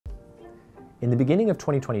In the beginning of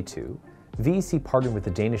 2022, VEC partnered with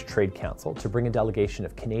the Danish Trade Council to bring a delegation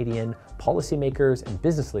of Canadian policymakers and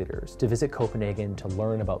business leaders to visit Copenhagen to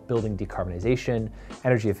learn about building decarbonization,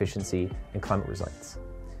 energy efficiency, and climate resilience.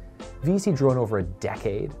 VEC drew on over a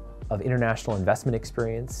decade of international investment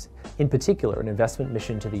experience, in particular an investment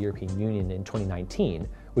mission to the European Union in 2019,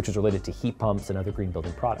 which was related to heat pumps and other green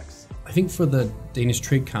building products. I think for the Danish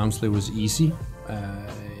Trade Council it was easy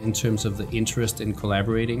in terms of the interest in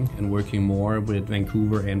collaborating and working more with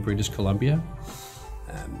Vancouver and British Columbia,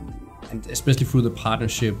 and especially through the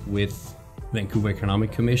partnership with Vancouver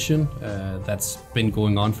Economic Commission that's been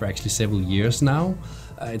going on for actually several years now.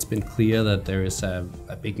 It's been clear that there is a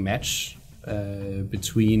big match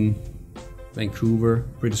between Vancouver,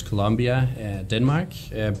 British Columbia, Denmark,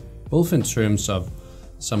 both in terms of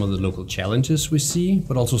some of the local challenges we see,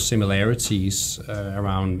 but also similarities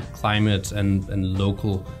around climate and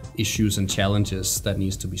local issues and challenges that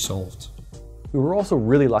needs to be solved. We were also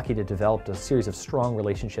really lucky to develop a series of strong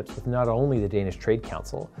relationships with not only the Danish Trade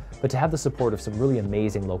Council, but to have the support of some really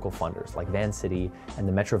amazing local funders like Vancity and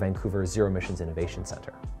the Metro Vancouver Zero Emissions Innovation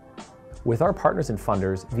Centre. With our partners and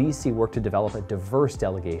funders, VEC worked to develop a diverse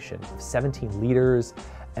delegation of 17 leaders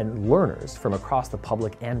and learners from across the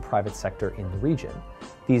public and private sector in the region.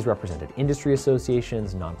 These represented industry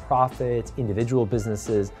associations, nonprofits, individual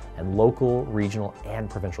businesses, and local, regional, and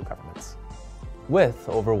provincial governments. With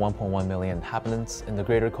over 1.1 million inhabitants in the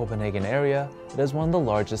greater Copenhagen area, it is one of the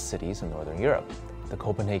largest cities in Northern Europe. The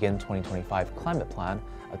Copenhagen 2025 Climate Plan,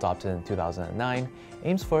 adopted in 2009,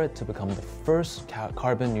 aims for it to become the first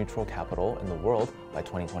carbon-neutral capital in the world by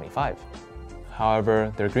 2025.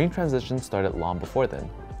 However, their green transition started long before then.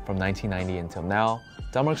 From 1990 until now,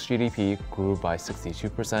 Denmark's GDP grew by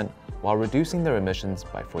 62%, while reducing their emissions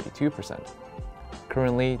by 42%.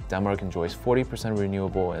 Currently, Denmark enjoys 40%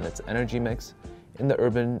 renewable in its energy mix. In the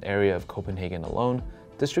urban area of Copenhagen alone,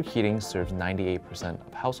 district heating serves 98%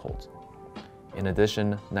 of households. In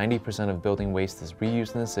addition, 90% of building waste is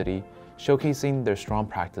reused in the city, showcasing their strong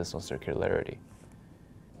practice on circularity.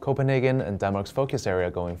 Copenhagen and Denmark's focus area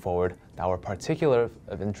going forward that were particular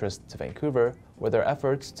of interest to Vancouver were their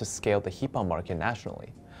efforts to scale the heat pump market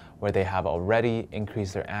nationally, where they have already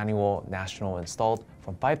increased their annual national installed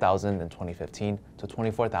from 5,000 in 2015 to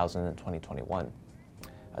 24,000 in 2021.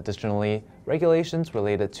 Additionally, regulations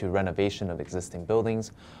related to renovation of existing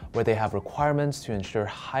buildings, where they have requirements to ensure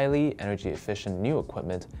highly energy efficient new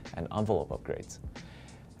equipment and envelope upgrades.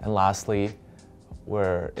 And lastly,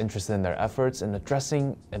 we're interested in their efforts in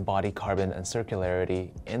addressing embodied carbon and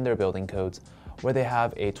circularity in their building codes, where they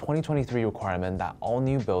have a 2023 requirement that all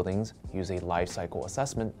new buildings use a life cycle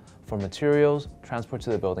assessment for materials, transport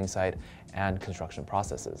to the building site, and construction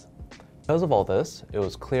processes. Because of all this, it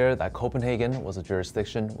was clear that Copenhagen was a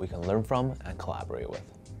jurisdiction we can learn from and collaborate with.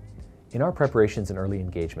 In our preparations and early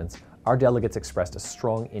engagements, our delegates expressed a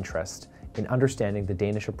strong interest in understanding the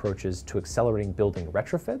Danish approaches to accelerating building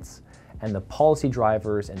retrofits and the policy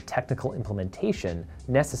drivers and technical implementation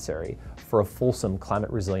necessary for a fulsome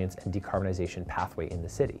climate resilience and decarbonization pathway in the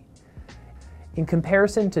city. In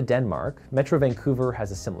comparison to Denmark, Metro Vancouver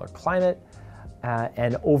has a similar climate,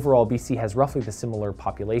 and overall BC has roughly the similar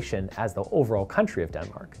population as the overall country of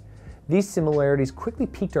Denmark. These similarities quickly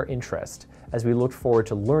piqued our interest as we looked forward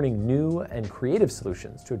to learning new and creative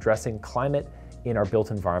solutions to addressing climate in our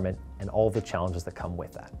built environment and all the challenges that come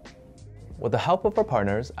with that. With the help of our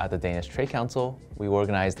partners at the Danish Trade Council, we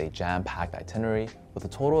organized a jam-packed itinerary with a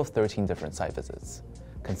total of 13 different site visits,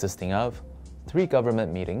 consisting of 3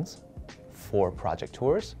 government meetings, 4 project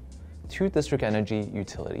tours, 2 district energy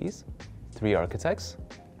utilities, 3 architects,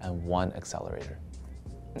 and 1 accelerator.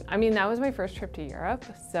 I mean, that was my first trip to Europe,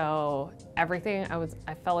 so everything,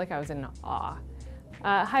 I felt like I was in awe.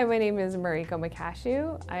 Hi, my name is Mariko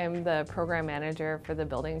Makashu. I am the program manager for the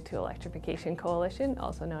Building to Electrification Coalition,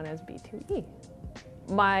 also known as B2E.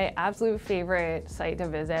 My absolute favorite site to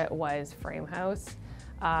visit was Frame House.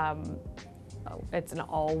 It's an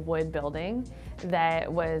all-wood building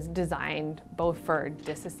that was designed both for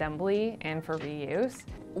disassembly and for reuse.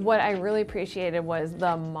 What I really appreciated was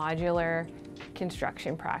the modular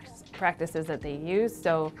construction practices that they used.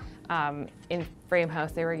 So in Frame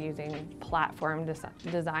House, they were using platform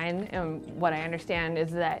design, and what I understand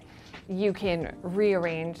is that you can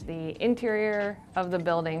rearrange the interior of the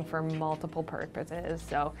building for multiple purposes.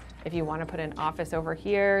 So if you want to put an office over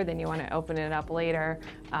here, then you want to open it up later,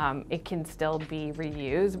 it can still be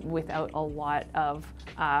reused without a lot of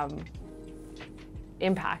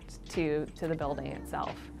impact to the building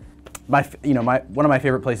itself. One of my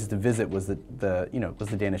favorite places to visit was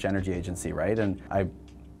the Danish Energy Agency, right? And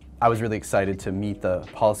I was really excited to meet the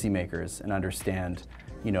policymakers and understand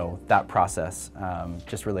that process,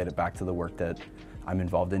 just related back to the work that I'm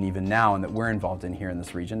involved in even now and that we're involved in here in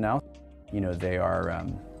this region now.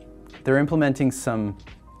 They're implementing some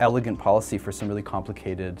elegant policy for some really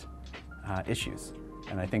complicated issues.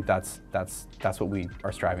 And I think that's what we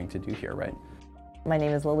are striving to do here, right? My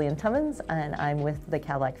name is Lillian Tummins, and I'm with the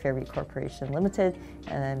Cadillac Fairview Corporation Limited,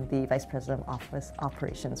 and I'm the Vice President of Office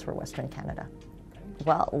Operations for Western Canada.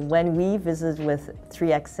 Well, when we visited with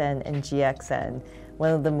 3XN and GXN,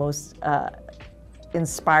 one of the most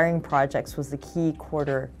inspiring projects was the Quay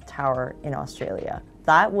Quarter Tower in Australia.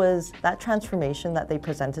 That transformation that they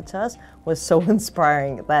presented to us was so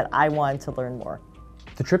inspiring that I wanted to learn more.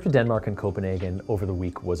 The trip to Denmark and Copenhagen over the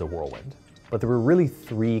week was a whirlwind, but there were really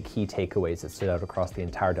three key takeaways that stood out across the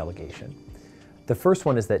entire delegation. The first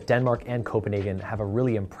one is that Denmark and Copenhagen have a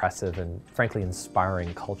really impressive and frankly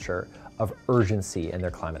inspiring culture of urgency in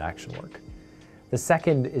their climate action work. The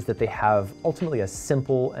second is that they have ultimately a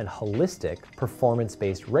simple and holistic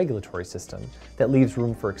performance-based regulatory system that leaves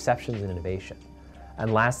room for exceptions and innovation.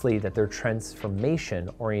 And lastly, that their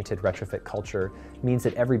transformation-oriented retrofit culture means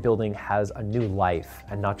that every building has a new life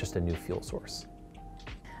and not just a new fuel source.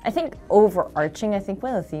 I think overarching,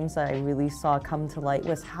 one of the themes that I really saw come to light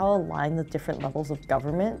was how aligned the different levels of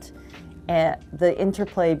government and the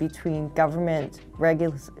interplay between government,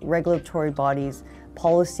 regulatory bodies,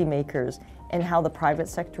 policymakers, and how the private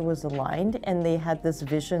sector was aligned, and they had this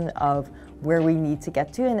vision of where we need to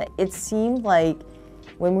get to. And it seemed like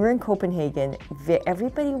when we were in Copenhagen,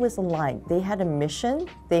 everybody was aligned. They had a mission,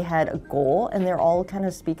 they had a goal, and they're all kind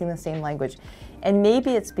of speaking the same language. And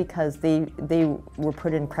maybe it's because they were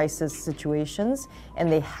put in crisis situations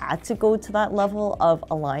and they had to go to that level of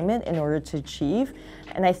alignment in order to achieve.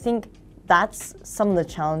 And I think that's some of the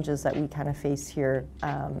challenges that we kind of face here,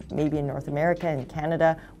 maybe in North America and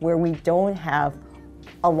Canada, where we don't have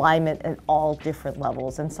alignment at all different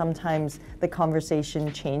levels, and sometimes the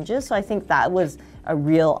conversation changes. So I think that was a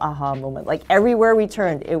real aha moment. Like everywhere we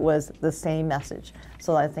turned, it was the same message.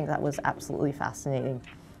 So I think that was absolutely fascinating.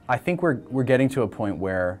 I think we're getting to a point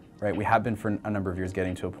where, right, we have been for a number of years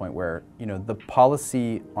getting to a point where, the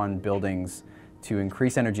policy on buildings to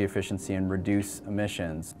increase energy efficiency and reduce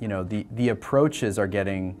emissions, the approaches are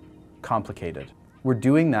getting complicated. We're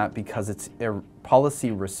doing that because it's a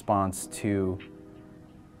policy response to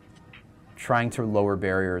trying to lower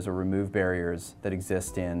barriers or remove barriers that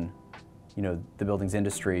exist in, the buildings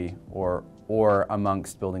industry or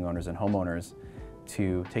amongst building owners and homeowners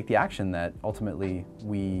to take the action that ultimately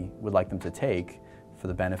we would like them to take for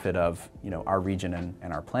the benefit of, our region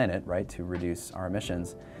and our planet, right, to reduce our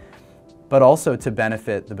emissions, but also to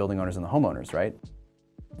benefit the building owners and the homeowners, right?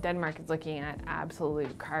 Denmark is looking at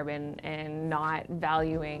absolute carbon and not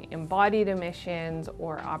valuing embodied emissions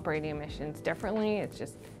or operating emissions differently.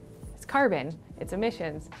 It's carbon, it's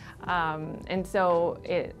emissions. And so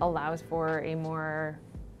it allows for a more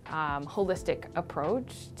holistic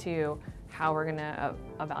approach to how we're gonna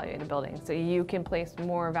evaluate a building. So you can place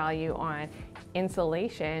more value on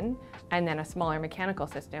insulation and then a smaller mechanical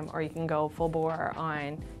system, or you can go full bore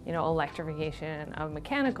on, electrification of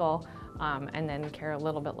mechanical, and then care a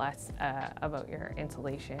little bit less about your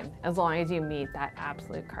insulation, as long as you meet that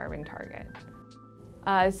absolute carbon target.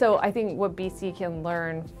 So I think what BC can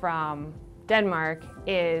learn from Denmark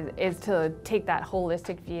is to take that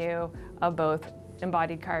holistic view of both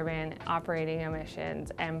embodied carbon, operating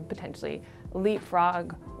emissions, and potentially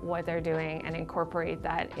leapfrog what they're doing and incorporate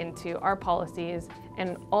that into our policies,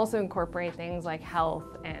 and also incorporate things like health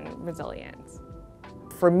and resilience.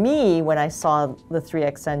 For me, when I saw the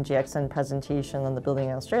 3XN, GXN presentation on the building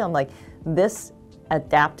in Australia, I'm like, this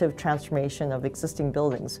adaptive transformation of existing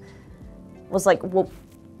buildings was like, well,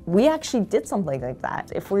 we actually did something like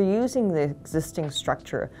that. If we're using the existing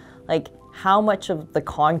structure, like how much of the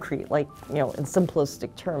concrete, like, in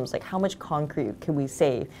simplistic terms, like how much concrete can we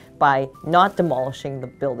save by not demolishing the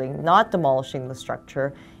building, not demolishing the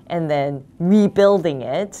structure, and then rebuilding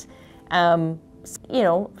it? From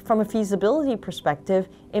a feasibility perspective,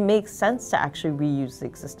 it makes sense to actually reuse the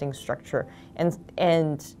existing structure.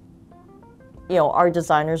 And our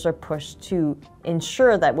designers are pushed to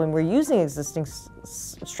ensure that when we're using existing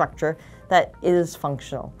structure, that it is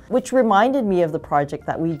functional. Which reminded me of the project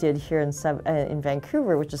that we did here in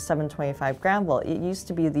Vancouver, which is 725 Granville. It used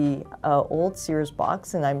to be the old Sears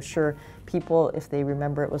box, and I'm sure people, if they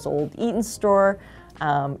remember, it was old Eaton store.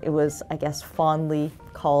 It was, I guess, fondly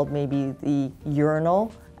called maybe the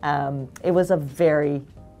urinal. It was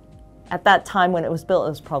at that time when it was built, it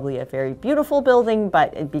was probably a very beautiful building,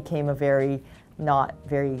 but it became a very not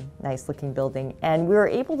very nice looking building. And we were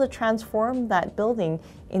able to transform that building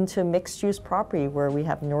into mixed use property where we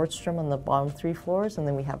have Nordstrom on the bottom 3 floors, and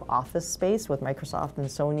then we have office space with Microsoft and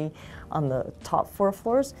Sony on the top 4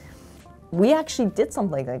 floors. We actually did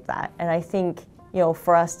something like that. And I think,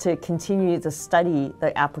 for us to continue to study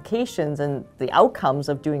the applications and the outcomes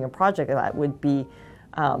of doing a project like that would be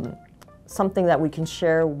something that we can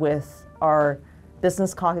share with our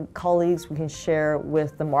business colleagues, we can share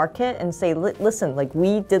with the market and say, listen, like,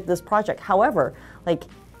 we did this project. However, like,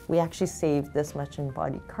 we actually saved this much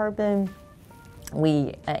embodied carbon.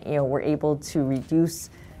 We, were able to reduce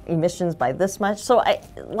emissions by this much. So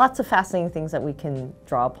lots of fascinating things that we can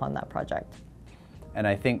draw upon that project. And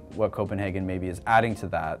I think what Copenhagen maybe is adding to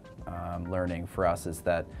that learning for us is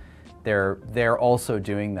that they're also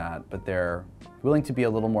doing that, but they're willing to be a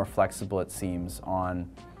little more flexible, it seems, on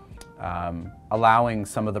allowing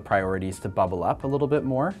some of the priorities to bubble up a little bit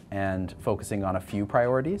more and focusing on a few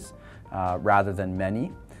priorities rather than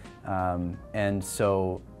many. But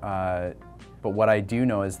what I do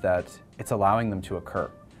know is that it's allowing them to occur.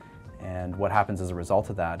 And what happens as a result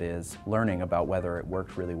of that is learning about whether it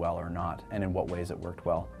worked really well or not, and in what ways it worked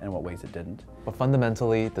well, and in what ways it didn't. But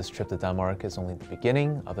fundamentally, this trip to Denmark is only the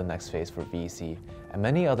beginning of the next phase for VEC and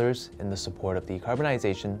many others in the support of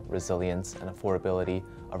decarbonization, resilience, and affordability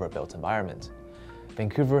of our built environment.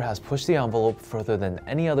 Vancouver has pushed the envelope further than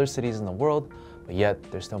any other cities in the world, but yet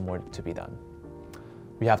there's still more to be done.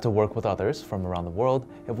 We have to work with others from around the world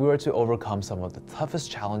if we were to overcome some of the toughest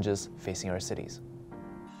challenges facing our cities.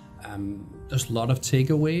 There's a lot of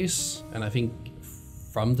takeaways, and I think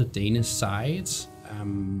from the Danish side,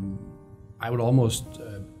 I would almost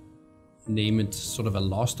name it sort of a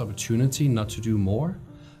lost opportunity not to do more.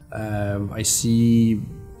 I see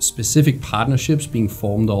specific partnerships being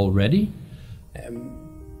formed already,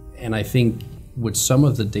 and I think with some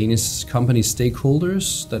of the Danish company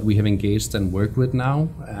stakeholders that we have engaged and worked with now,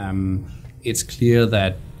 it's clear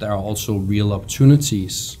that there are also real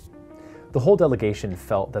opportunities. The whole delegation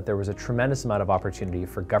felt that there was a tremendous amount of opportunity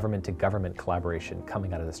for government-to-government collaboration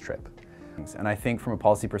coming out of this trip. And I think from a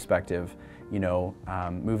policy perspective,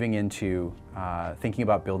 moving into thinking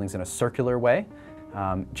about buildings in a circular way,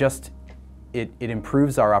 it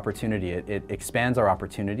improves our opportunity, it expands our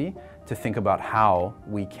opportunity to think about how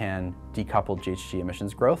we can decouple GHG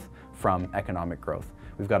emissions growth from economic growth.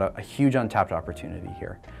 We've got a huge untapped opportunity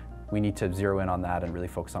here. We need to zero in on that and really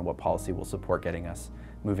focus on what policy will support getting us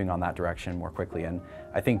moving on that direction more quickly. And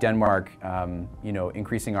I think Denmark,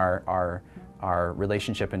 increasing our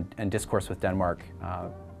relationship and discourse with Denmark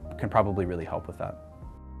can probably really help with that.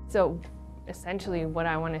 So essentially what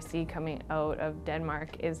I want to see coming out of Denmark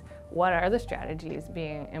is what are the strategies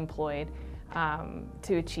being employed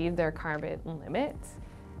to achieve their carbon limits,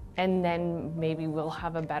 and then maybe we'll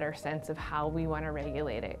have a better sense of how we want to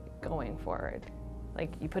regulate it going forward.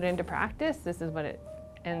 Like, you put it into practice, this is what it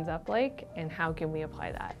ends up like, and how can we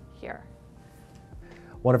apply that here?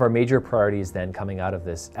 One of our major priorities then coming out of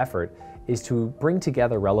this effort is to bring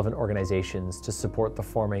together relevant organizations to support the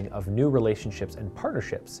forming of new relationships and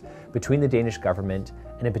partnerships between the Danish government,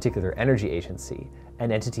 and in particular Energy Agency,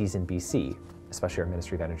 and entities in BC, especially our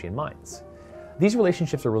Ministry of Energy and Mines. These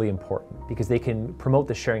relationships are really important because they can promote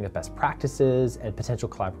the sharing of best practices and potential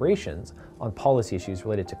collaborations on policy issues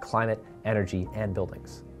related to climate, energy, and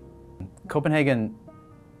buildings. Copenhagen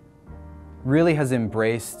really has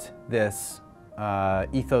embraced this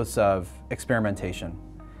ethos of experimentation,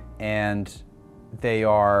 and they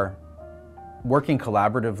are working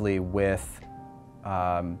collaboratively with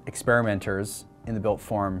experimenters in the built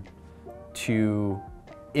form to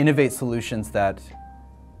innovate solutions that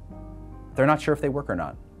they're not sure if they work or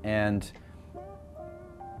not. And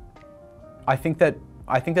I think that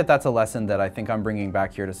that's a lesson that I think I'm bringing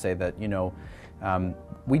back here to say that,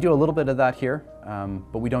 we do a little bit of that here,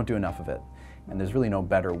 but we don't do enough of it. And there's really no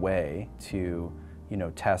better way to,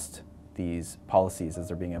 test these policies as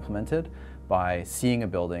they're being implemented by seeing a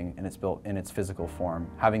building and it's built in its physical form,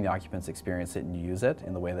 having the occupants experience it and use it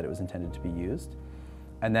in the way that it was intended to be used,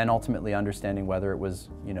 and then ultimately understanding whether it was,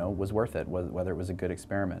 was worth it, whether it was a good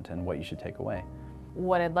experiment and what you should take away.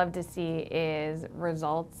 What I'd love to see is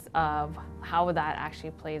results of how that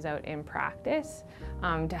actually plays out in practice,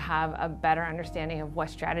 to have a better understanding of what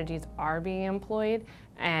strategies are being employed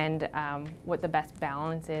and what the best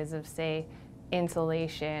balance is of, say,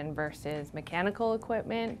 insulation versus mechanical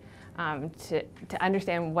equipment, to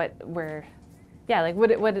understand what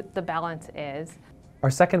the balance is. Our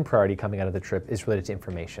second priority coming out of the trip is related to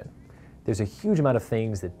information. There's a huge amount of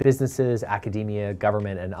things that businesses, academia,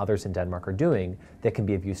 government, and others in Denmark are doing that can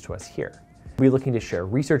be of use to us here. We'll be looking to share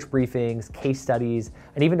research briefings, case studies,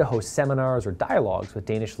 and even to host seminars or dialogues with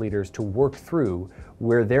Danish leaders to work through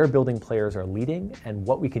where their building players are leading and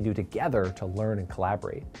what we can do together to learn and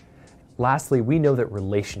collaborate. Lastly, we know that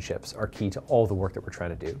relationships are key to all the work that we're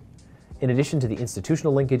trying to do. In addition to the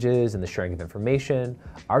institutional linkages and the sharing of information,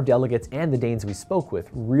 our delegates and the Danes we spoke with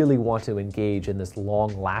really want to engage in this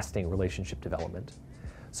long-lasting relationship development.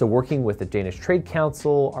 So working with the Danish Trade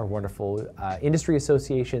Council, our wonderful industry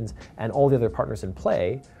associations, and all the other partners in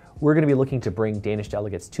play, we're going to be looking to bring Danish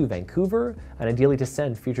delegates to Vancouver and ideally to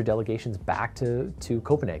send future delegations back to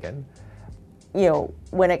Copenhagen. You know,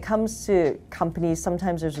 when it comes to companies,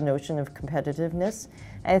 sometimes there's a notion of competitiveness.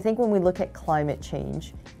 And I think when we look at climate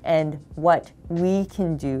change and what we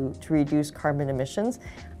can do to reduce carbon emissions,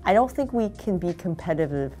 I don't think we can be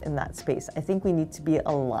competitive in that space. I think we need to be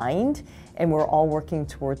aligned and we're all working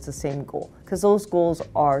towards the same goal, because those goals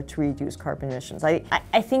are to reduce carbon emissions. I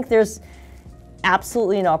think there's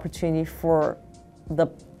absolutely an opportunity for the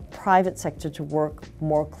private sector to work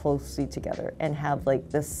more closely together and have like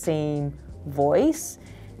the same voice.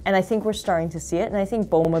 And I think we're starting to see it. And I think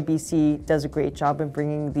BOMA BC does a great job in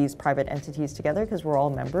bringing these private entities together because we're all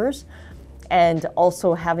members. And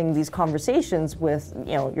also having these conversations with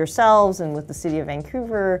yourselves and with the City of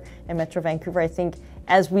Vancouver and Metro Vancouver. I think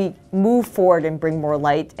as we move forward and bring more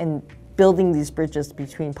light and building these bridges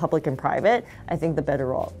between public and private, I think the better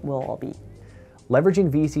we'll all be.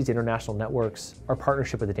 Leveraging VEC's international networks, our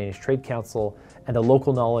partnership with the Danish Trade Council, and the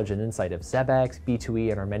local knowledge and insight of ZEBEX, B2E,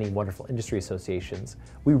 and our many wonderful industry associations,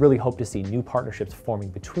 we really hope to see new partnerships forming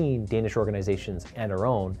between Danish organizations and our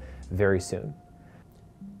own very soon.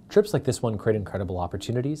 Trips like this one create incredible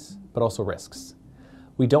opportunities, but also risks.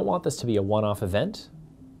 We don't want this to be a one-off event.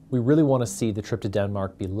 We really want to see the trip to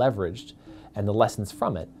Denmark be leveraged and the lessons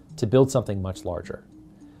from it to build something much larger.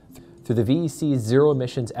 Through the VEC's Zero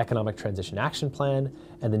Emissions Economic Transition Action Plan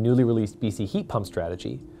and the newly released BC Heat Pump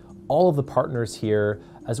Strategy, all of the partners here,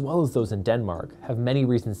 as well as those in Denmark, have many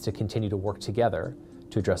reasons to continue to work together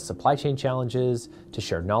to address supply chain challenges, to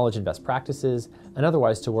share knowledge and best practices, and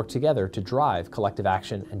otherwise to work together to drive collective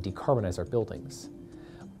action and decarbonize our buildings.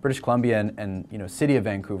 British Columbia and City of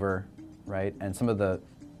Vancouver, right, and some of the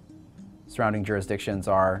surrounding jurisdictions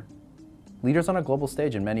are leaders on a global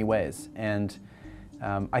stage in many ways. And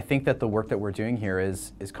I think that the work that we're doing here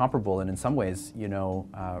is comparable and in some ways,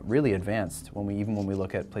 really advanced even when we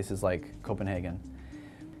look at places like Copenhagen.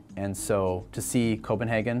 And so to see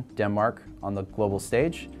Copenhagen, Denmark on the global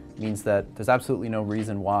stage means that there's absolutely no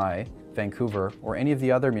reason why Vancouver or any of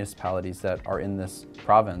the other municipalities that are in this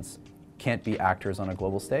province can't be actors on a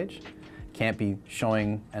global stage, can't be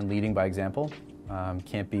showing and leading by example,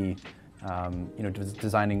 can't be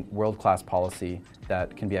designing world-class policy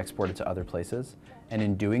that can be exported to other places. And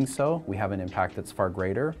in doing so, we have an impact that's far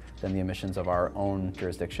greater than the emissions of our own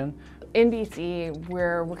jurisdiction. In BC,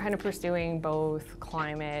 we're kind of pursuing both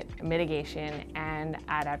climate mitigation and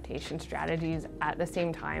adaptation strategies at the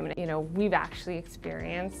same time. We've actually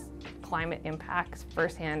experienced climate impacts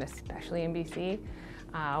firsthand, especially in BC,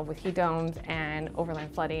 with heat domes and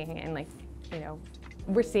overland flooding, and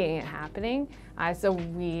we're seeing it happening. So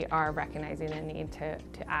we are recognizing the need to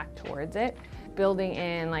act towards it. Building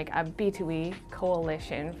in a B2E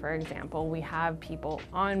coalition, for example, we have people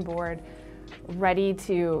on board ready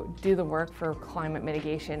to do the work for climate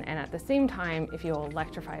mitigation, and at the same time, if you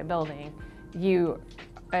electrify a building, if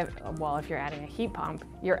you're adding a heat pump,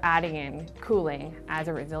 you're adding in cooling as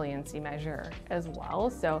a resiliency measure as well.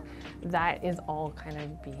 So that is all kind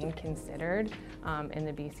of being considered in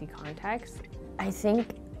the BC context. I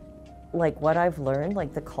think what I've learned,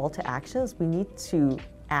 the call to action is we need to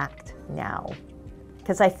act now.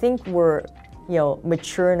 Because I think we're,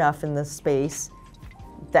 mature enough in this space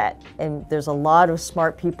and there's a lot of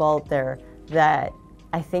smart people out there that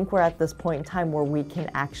I think we're at this point in time where we can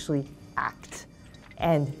actually act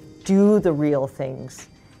and do the real things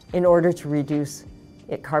in order to reduce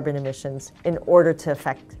carbon emissions, in order to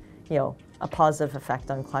affect, a positive effect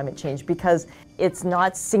on climate change, because it's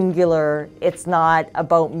not singular, it's not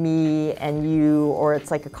about me and you, or it's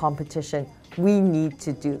like a competition. We need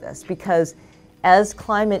to do this because as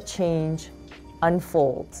climate change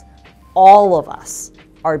unfolds, all of us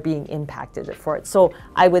are being impacted for it. So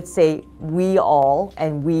I would say we all,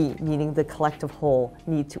 and we meaning the collective whole,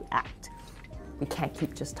 need to act. We can't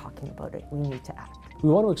keep just talking about it, we need to act. We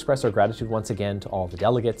want to express our gratitude once again to all the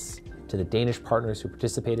delegates, to the Danish partners who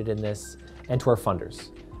participated in this, and to our funders,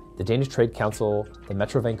 the Danish Trade Council, the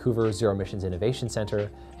Metro Vancouver Zero Emissions Innovation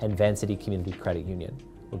Centre, and Vancity Community Credit Union.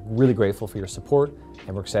 We're really grateful for your support,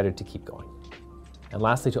 and we're excited to keep going. And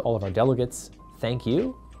lastly, to all of our delegates, thank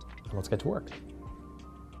you, and let's get to work.